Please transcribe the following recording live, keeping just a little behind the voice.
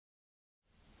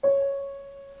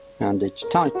and its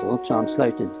title,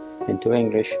 translated into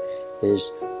English,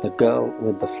 is The Girl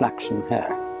with the Flaxen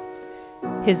Hair.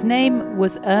 His name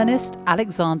was Ernest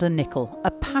Alexander Nickel,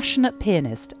 a passionate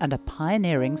pianist and a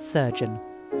pioneering surgeon.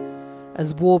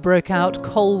 As war broke out,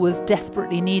 coal was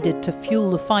desperately needed to fuel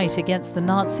the fight against the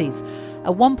Nazis.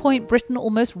 At one point, Britain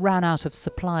almost ran out of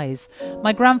supplies.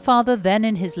 My grandfather, then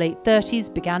in his late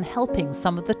 30s, began helping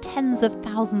some of the tens of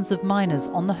thousands of miners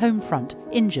on the home front,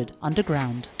 injured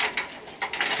underground.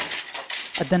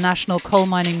 At the National Coal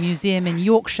Mining Museum in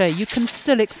Yorkshire, you can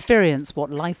still experience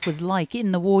what life was like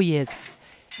in the war years.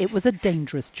 It was a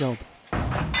dangerous job.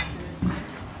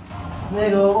 There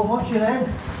you go. What's your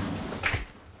name?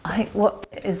 I think what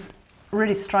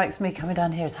really strikes me coming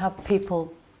down here is how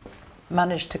people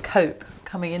manage to cope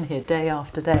coming in here day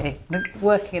after day,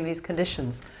 working in these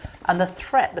conditions, and the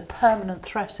permanent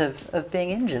threat of being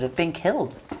injured, of being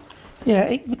killed. Yeah,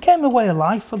 it became a way of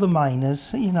life for the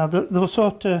miners. You know, they were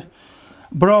sort of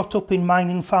brought up in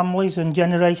mining families, and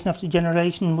generation after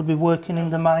generation would be working in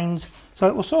the mines. So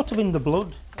it was sort of in the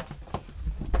blood.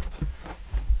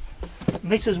 And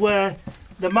this is where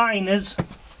the miners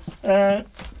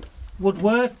would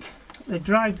work. They'd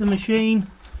drive the machine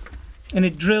and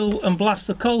it'd drill and blast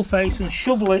the coal face and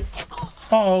shovel it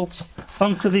all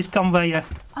onto this conveyor.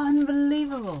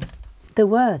 Unbelievable. There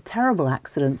were terrible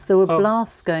accidents. There were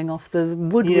blasts going off. The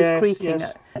wood was creaking.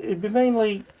 Yes. It'd be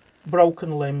mainly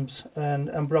broken limbs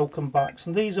and broken backs,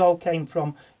 and these all came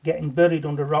from getting buried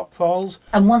under rock falls.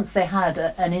 And once they had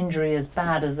an injury as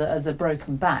bad as a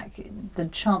broken back, the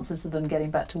chances of them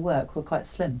getting back to work were quite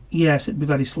slim. Yes, it'd be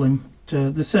very slim.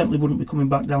 They certainly wouldn't be coming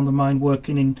back down the mine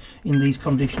working in these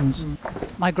conditions.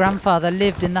 My grandfather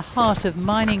lived in the heart of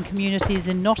mining communities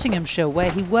in Nottinghamshire,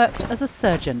 where he worked as a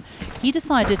surgeon. He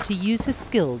decided to use his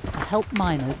skills to help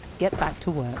miners get back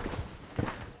to work.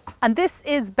 And this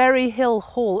is Berry Hill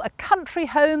Hall, a country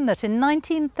home that in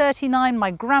 1939 my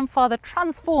grandfather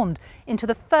transformed into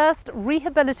the first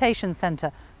rehabilitation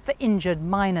centre for injured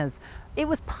miners. It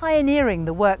was pioneering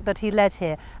the work that he led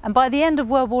here, and by the end of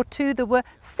World War II there were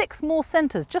 6 more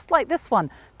centres just like this one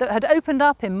that had opened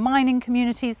up in mining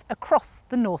communities across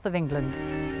the north of England.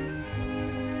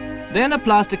 Then a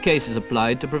plaster case is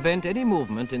applied to prevent any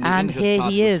movement in the and injured here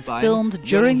part he of the is, spine filmed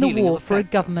during the healing war of for a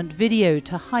fracture. government video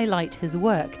to highlight his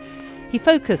work. He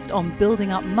focused on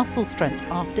building up muscle strength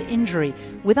after injury,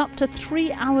 with up to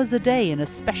 3 hours a day in a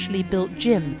specially built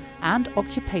gym and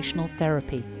occupational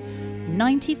therapy.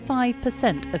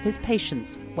 95% of his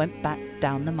patients went back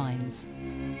down the mines.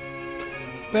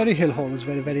 Berry Hill Hall is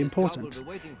very, very important.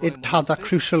 It had that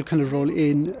crucial kind of role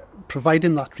in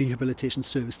providing that rehabilitation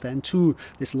service then to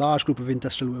this large group of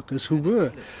industrial workers who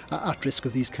were at risk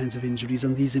of these kinds of injuries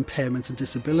and these impairments and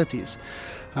disabilities.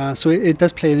 So it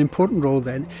does play an important role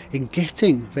then in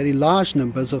getting very large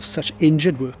numbers of such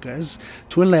injured workers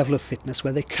to a level of fitness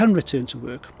where they can return to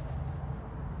work.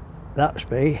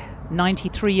 That's me.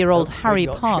 93-year-old Harry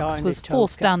Parks was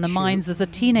forced down the mines as a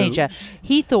teenager.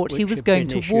 He thought he was going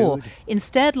to war.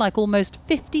 Instead, like almost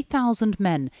 50,000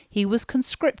 men, he was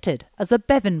conscripted as a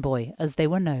Bevan boy, as they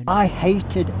were known. I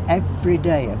hated every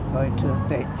day of going to the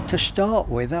pit. To start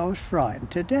with, I was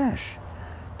frightened to death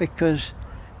because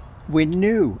we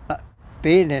knew,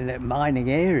 being in a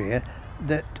mining area,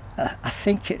 that I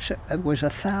think it was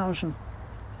 1,000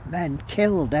 men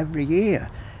killed every year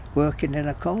working in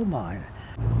a coal mine.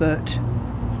 But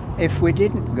if we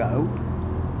didn't go,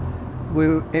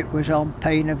 it was on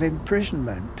pain of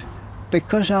imprisonment.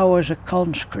 Because I was a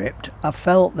conscript, I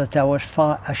felt that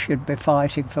I should be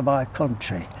fighting for my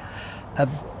country.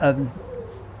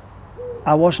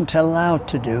 I wasn't allowed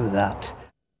to do that.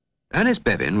 Ernest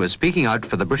Bevin was speaking out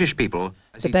for the British people.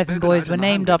 The Bevan boys were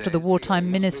named after the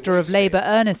wartime Minister of Labour,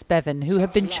 Ernest Bevin, who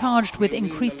had been charged with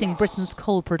increasing Britain's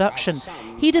coal production.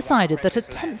 He decided that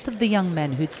 1/10 of the young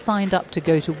men who'd signed up to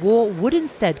go to war would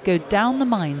instead go down the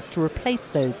mines to replace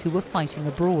those who were fighting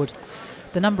abroad.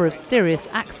 The number of serious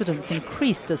accidents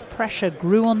increased as pressure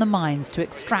grew on the mines to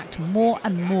extract more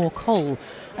and more coal.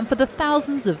 And for the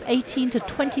thousands of 18 to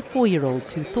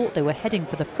 24-year-olds who thought they were heading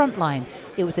for the front line,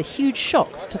 it was a huge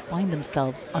shock to find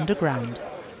themselves underground.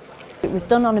 It was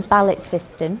done on a ballot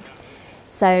system,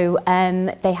 so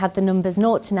they had the numbers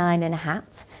 0 to 9 in a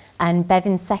hat, and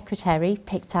Bevan's secretary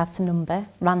picked out a number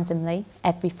randomly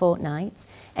every fortnight,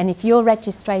 and if your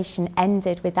registration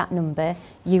ended with that number,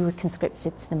 you were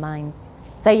conscripted to the mines.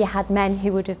 So you had men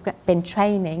who would have been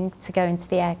training to go into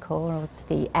the Air Corps or to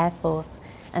the Air Force,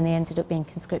 and they ended up being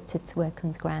conscripted to work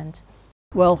underground.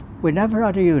 Well, we never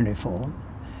had a uniform.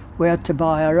 We had to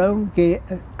buy our own gear,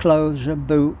 clothes and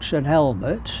boots and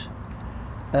helmets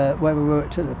when we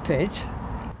worked at the pit.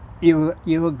 You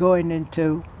were going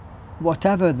into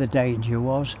whatever the danger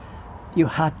was, you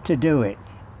had to do it.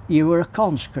 You were a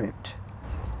conscript,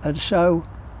 and so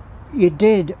you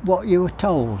did what you were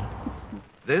told.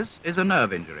 This is a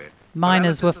nerve injury.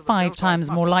 Miners were 5 times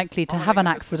more likely to have an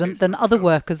accident than other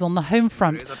workers on the home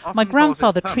front. My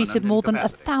grandfather treated more than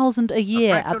 1,000 a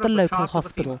year at the local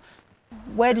hospital.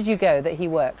 Where did you go that he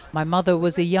worked? My mother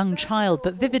was a young child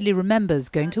but vividly remembers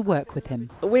going to work with him.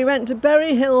 We went to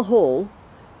Berry Hill Hall,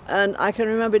 and I can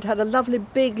remember it had a lovely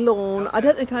big lawn. I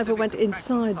don't think I ever went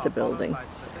inside the building.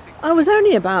 I was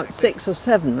only about 6 or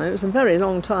 7, it was a very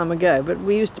long time ago, but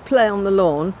we used to play on the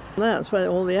lawn. That's where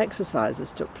all the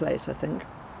exercises took place, I think.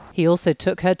 He also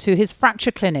took her to his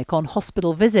fracture clinic on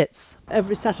hospital visits.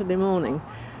 Every Saturday morning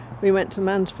we went to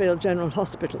Mansfield General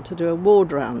Hospital to do a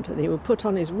ward round, and he would put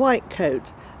on his white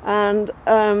coat and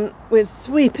we'd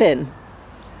sweep in,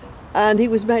 and he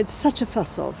was made such a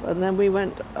fuss of, and then we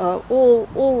went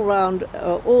all round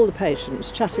all the patients,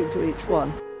 chatting to each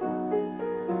one.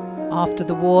 After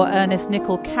the war, Ernest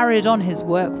Nicol carried on his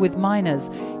work with miners.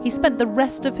 He spent the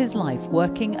rest of his life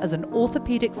working as an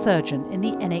orthopaedic surgeon in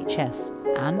the NHS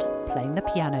and playing the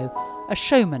piano, a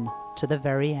showman to the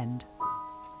very end.